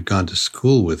Pearson, who'd gone to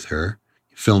school with her,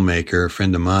 filmmaker, a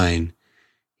friend of mine,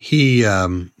 he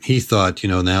thought,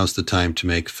 now's the time to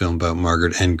make a film about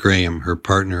Margaret, and Graham, her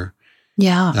partner.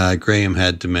 Yeah. Graham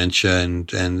had dementia and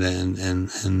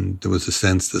there was a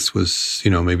sense this was,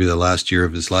 maybe the last year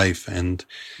of his life. And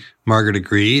Margaret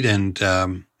agreed, and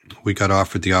we got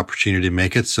offered the opportunity to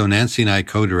make it. So Nancy and I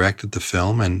co-directed the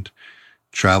film and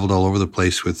traveled all over the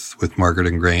place with Margaret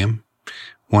and Graham.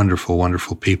 wonderful,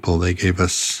 wonderful people. They gave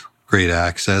us great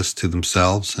access to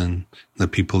themselves and the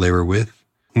people they were with.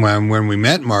 When we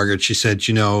met Margaret, she said,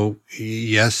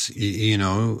 yes,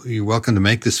 you're welcome to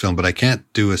make this film, but I can't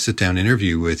do a sit-down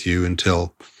interview with you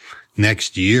until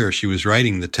next year. She was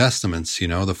writing the Testaments,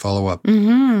 the follow-up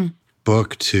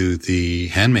book to The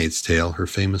Handmaid's Tale, her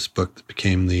famous book that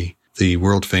became the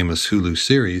world-famous Hulu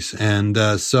series. And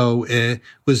so it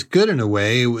was good in a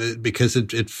way because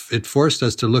it forced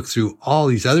us to look through all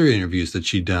these other interviews that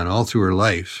she'd done all through her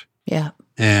life. Yeah.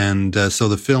 And so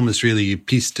the film is really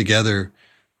pieced together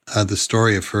the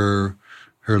story of her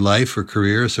life, her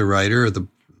career as a writer,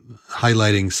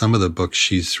 highlighting some of the books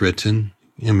she's written.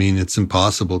 I mean, it's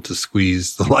impossible to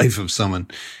squeeze the life of someone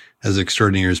as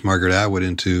extraordinary as Margaret Atwood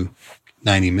into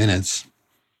 90 minutes,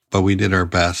 but we did our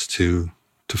best to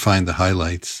find the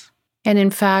highlights. And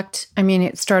in fact, I mean,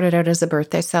 it started out as a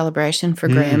birthday celebration for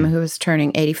Graham, who was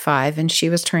turning 85, and she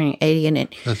was turning 80,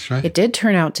 and That's right. It did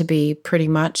turn out to be pretty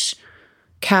much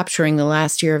capturing the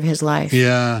last year of his life.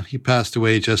 Yeah, he passed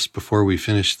away just before we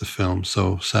finished the film,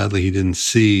 so sadly he didn't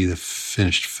see the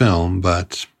finished film,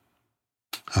 but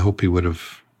I hope he would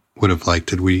have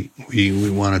liked it. We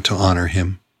wanted to honor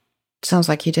him. Sounds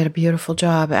like you did a beautiful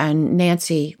job. And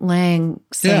Nancy Lang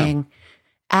saying,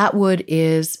 Atwood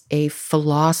is a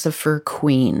philosopher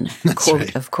queen,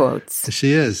 quote of quotes.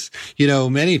 She is.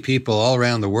 Many people all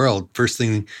around the world, first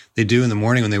thing they do in the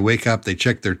morning when they wake up, they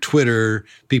check their Twitter,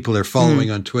 people they're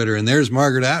following on Twitter, and there's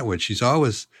Margaret Atwood. She's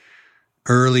always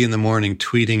early in the morning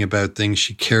tweeting about things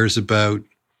she cares about,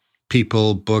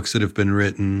 people, books that have been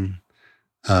written,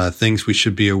 things we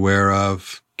should be aware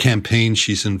of, campaigns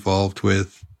she's involved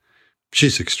with.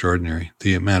 She's extraordinary,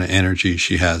 the amount of energy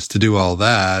she has to do all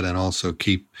that and also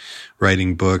keep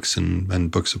writing books and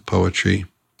books of poetry.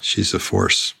 She's a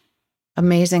force.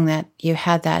 Amazing that you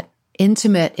had that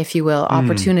intimate, if you will,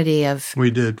 opportunity of...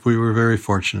 We did. We were very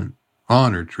fortunate,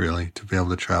 honored, really, to be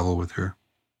able to travel with her.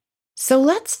 So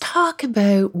let's talk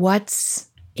about what's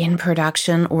in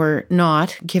production or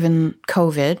not, given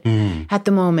COVID at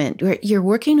the moment. You're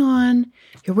working on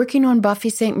Buffy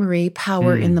Sainte-Marie,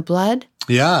 Power in the Blood.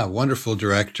 Yeah, wonderful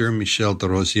director, Michel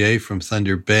Desrosiers from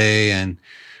Thunder Bay, and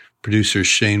producers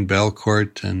Shane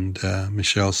Belcourt and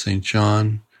Michelle St.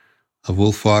 John of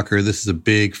Wolfwalker. This is a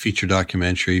big feature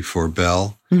documentary for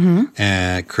Bell,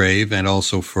 Crave, and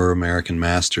also for American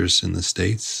Masters in the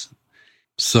States.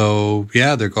 So,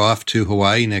 yeah, they're off to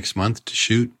Hawaii next month to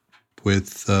shoot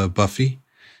with Buffy.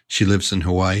 She lives in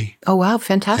Hawaii. Oh, wow,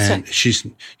 fantastic. And she's,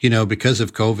 because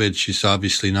of COVID, she's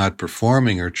obviously not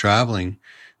performing or traveling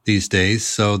these days.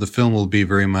 So the film will be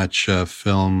very much a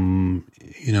film,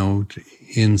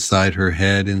 inside her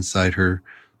head, inside her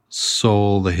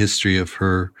soul, the history of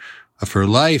her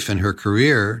life and her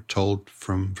career, told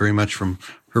very much from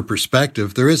her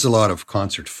perspective. There is a lot of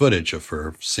concert footage of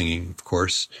her singing, of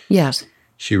course. Yes.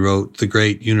 She wrote The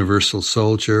Great Universal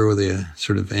Soldier, or the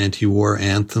sort of anti-war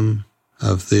anthem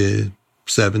of the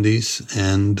 70s,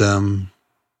 and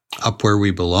Up Where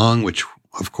We Belong, which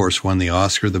of course won the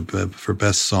Oscar for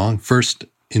Best Song. First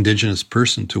Indigenous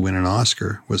person to win an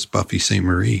Oscar was Buffy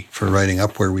Sainte-Marie for writing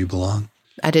Up Where We Belong.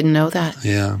 I didn't know that.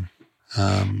 Yeah.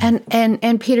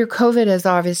 And Peter, COVID has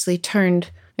obviously turned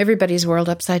everybody's world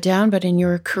upside down, but in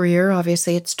your career,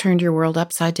 obviously it's turned your world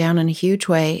upside down in a huge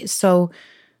way. So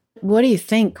what do you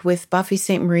think with Buffy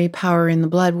Sainte-Marie, Power in the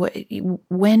Blood?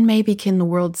 When maybe can the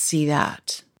world see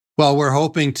that? Well, we're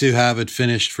hoping to have it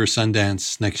finished for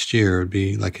Sundance next year. It'd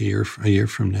be like a year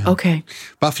from now. Okay.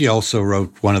 Buffy also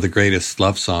wrote one of the greatest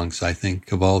love songs, I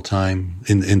think, of all time,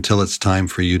 Until It's Time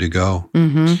for You to Go,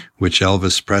 which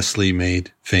Elvis Presley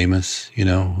made famous.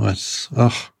 It's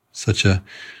such a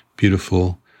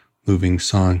beautiful, moving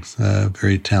song. A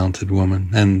very talented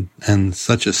woman and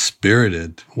such a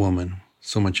spirited woman.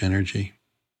 So much energy.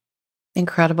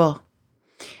 Incredible.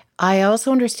 I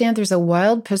also understand there's a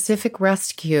Wild Pacific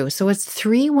Rescue. So it's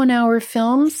 3 one-hour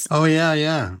films? Oh,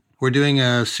 yeah. We're doing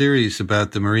a series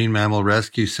about the Marine Mammal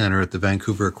Rescue Center at the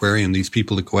Vancouver Aquarium. These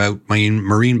people that go out,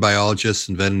 marine biologists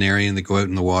and veterinarians that go out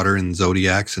in the water in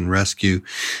zodiacs and rescue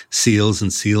seals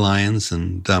and sea lions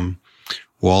and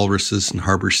walruses and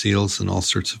harbor seals and all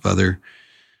sorts of other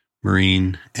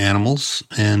marine animals,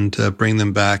 and bring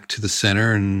them back to the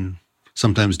center and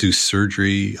sometimes do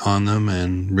surgery on them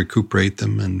and recuperate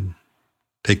them and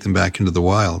take them back into the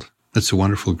wild. It's a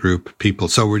wonderful group of people.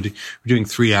 So we're doing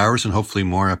 3 hours and hopefully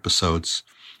more episodes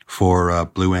for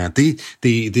Blue Ant.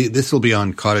 This will be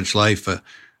on Cottage Life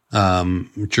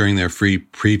during their free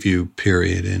preview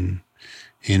period in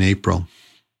April.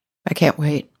 I can't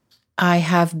wait. I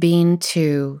have been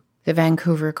to the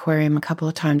Vancouver Aquarium a couple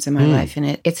of times in my life,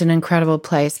 and it's an incredible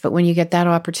place. But when you get that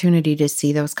opportunity to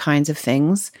see those kinds of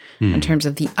things in terms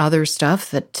of the other stuff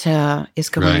that is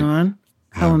going on,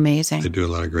 how amazing. They do a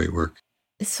lot of great work.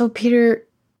 So, Peter,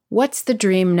 what's the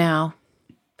dream now?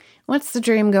 What's the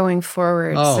dream going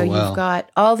forward? You've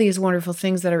got all these wonderful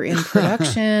things that are in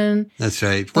production. That's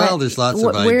right. Well, there's lots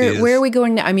of ideas. Where are we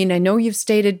going now? I mean, I know you've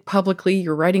stated publicly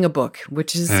you're writing a book,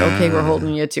 which is okay. We're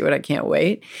holding you to it. I can't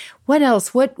wait. What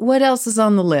else? What else is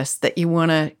on the list that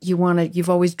you've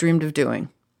always dreamed of doing?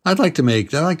 I'd like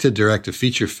to direct a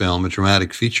feature film, a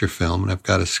dramatic feature film, and I've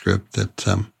got a script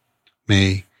that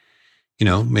may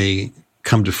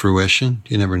come to fruition.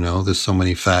 You never know. There's so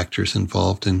many factors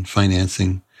involved in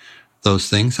financing those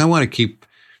things. I want to keep,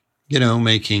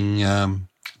 making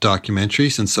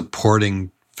documentaries and supporting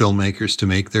filmmakers to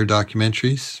make their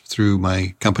documentaries through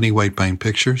my company, White Pine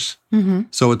Pictures. Mm-hmm.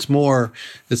 So it's more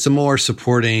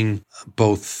supporting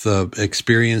both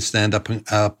experienced and up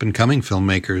and coming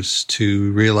filmmakers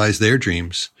to realize their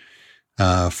dreams.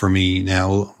 For me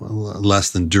now, less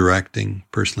than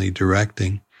personally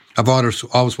directing. I've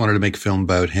always wanted to make a film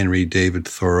about Henry David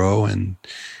Thoreau, and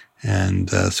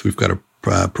so we've got a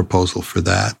proposal for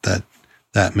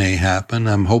that may happen.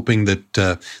 I'm hoping that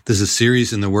there's a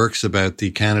series in the works about the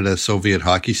Canada-Soviet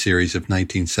hockey series of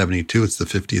 1972. It's the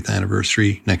 50th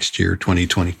anniversary next year,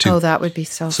 2022. Oh, that would be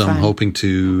so fun. So I'm hoping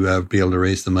to be able to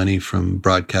raise the money from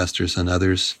broadcasters and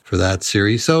others for that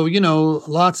series. So,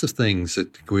 lots of things.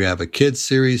 We have a kids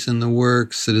series in the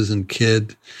works, Citizen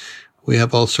Kid. We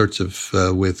have all sorts of,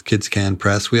 with Kids Can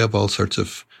Press, we have all sorts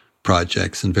of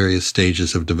projects in various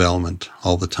stages of development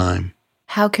all the time.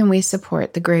 How can we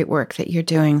support the great work that you're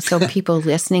doing? So people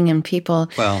listening and people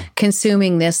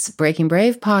consuming this Breaking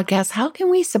Brave podcast, how can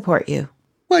we support you?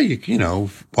 Well, you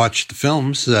watch the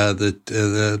films.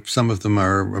 Some of them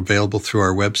are available through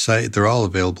our website. They're all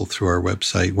available through our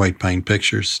website,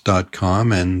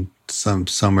 whitepinepictures.com, and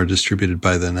some are distributed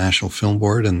by the National Film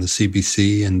Board and the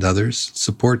CBC and others.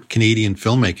 Support Canadian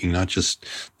filmmaking, not just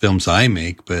films I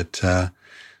make, but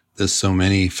there's so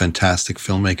many fantastic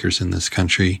filmmakers in this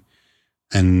country,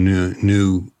 and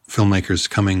new filmmakers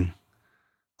coming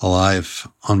alive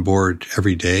on board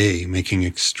every day, making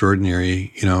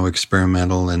extraordinary,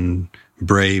 experimental and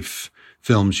brave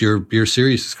films. Your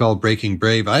series is called Breaking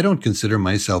Brave. I don't consider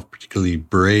myself particularly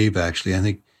brave, actually.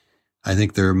 I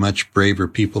think there are much braver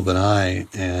people than I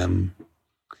am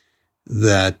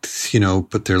that,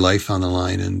 put their life on the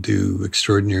line and do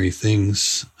extraordinary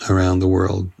things around the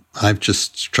world. I've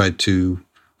just tried to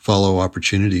follow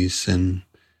opportunities and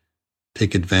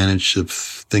take advantage of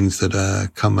things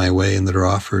that come my way and that are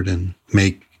offered and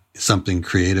make something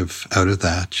creative out of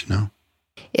that,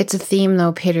 It's a theme,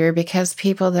 though, Peter, because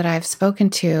people that I've spoken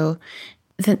to,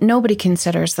 that nobody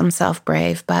considers themselves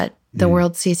brave, but the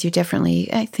world sees you differently.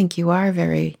 I think you are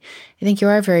very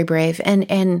brave,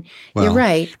 and you're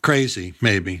right. Crazy,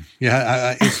 maybe.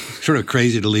 Yeah, it's sort of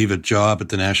crazy to leave a job at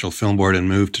the National Film Board and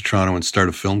move to Toronto and start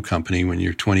a film company when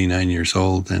you're 29 years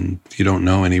old and you don't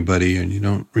know anybody and you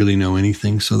don't really know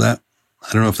anything. So I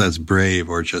don't know if that's brave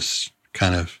or just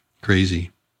kind of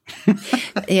crazy.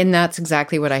 And that's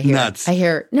exactly what I hear. Nuts. I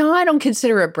hear, no, I don't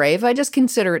consider it brave. I just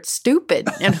consider it stupid.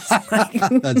 And it's like,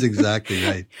 that's exactly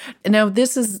right. Now,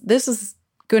 this is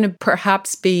going to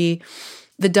perhaps be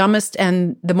the dumbest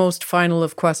and the most final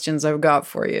of questions I've got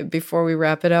for you before we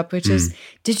wrap it up, which is,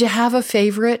 did you have a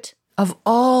favorite of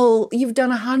all? You've done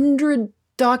 100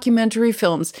 documentary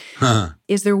films.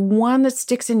 Is there one that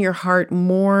sticks in your heart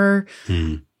more?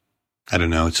 I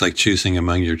don't know. It's like choosing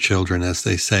among your children, as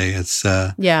they say. It's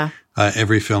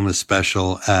every film is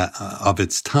special of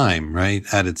its time, right?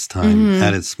 At its time,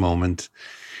 at its moment.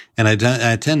 And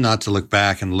I tend not to look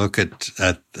back and look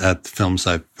at films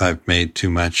I've made too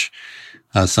much.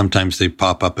 Sometimes they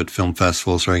pop up at film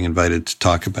festivals or I'm invited to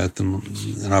talk about them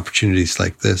in opportunities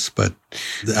like this. But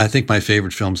I think my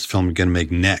favorite film is the film I'm going to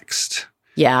make next.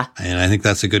 Yeah. And I think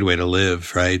that's a good way to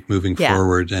live, right? Moving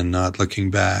forward and not looking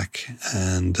back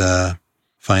and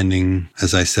finding,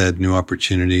 as I said, new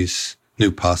opportunities,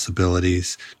 new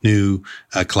possibilities, new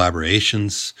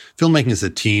collaborations. Filmmaking is a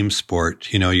team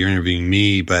sport. You're interviewing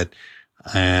me, but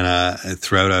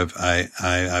throughout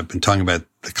I've been talking about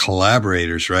the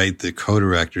collaborators, right? The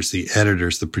co-directors, the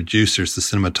editors, the producers, the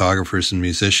cinematographers and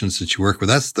musicians that you work with.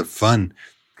 That's the fun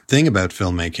thing about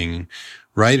filmmaking.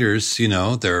 Writers, the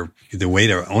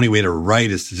only way to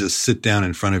write is to just sit down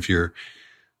in front of your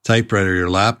typewriter, your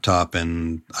laptop,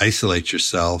 and isolate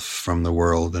yourself from the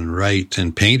world and write.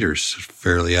 And painters,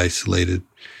 fairly isolated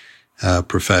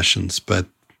professions, but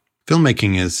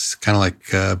filmmaking is kind of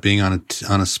like being on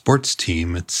a sports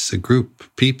team. It's a group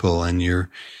of people, and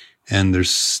and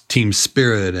there's team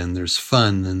spirit, and there's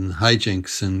fun and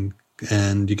hijinks,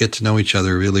 and you get to know each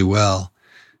other really well.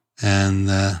 And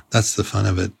that's the fun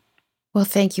of it. Well,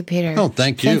 thank you, Peter. Oh,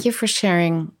 thank you. Thank you for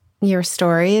sharing your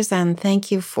stories, and thank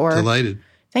you for... Delighted.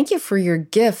 Thank you for your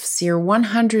gifts, your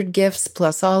 100 gifts,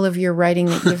 plus all of your writing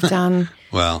that you've done.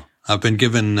 Well, I've been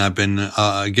given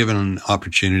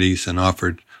opportunities and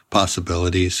offered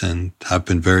possibilities, and I've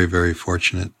been very, very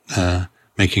fortunate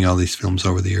making all these films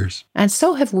over the years. And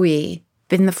so have we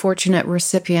been the fortunate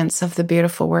recipients of the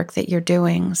beautiful work that you're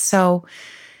doing. So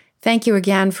thank you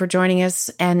again for joining us,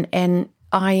 and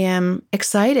I am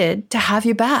excited to have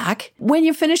you back when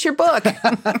you finish your book.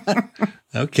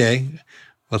 Okay.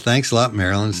 Well, thanks a lot,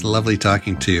 Marilyn. It's lovely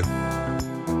talking to you.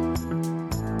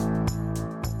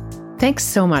 Thanks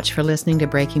so much for listening to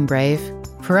Breaking Brave.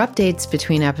 For updates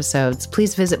between episodes,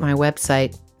 please visit my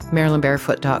website,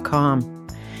 MarilynBarefoot.com.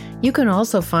 You can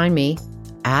also find me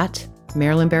at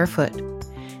Marilyn Barefoot.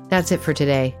 That's it for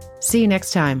today. See you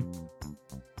next time.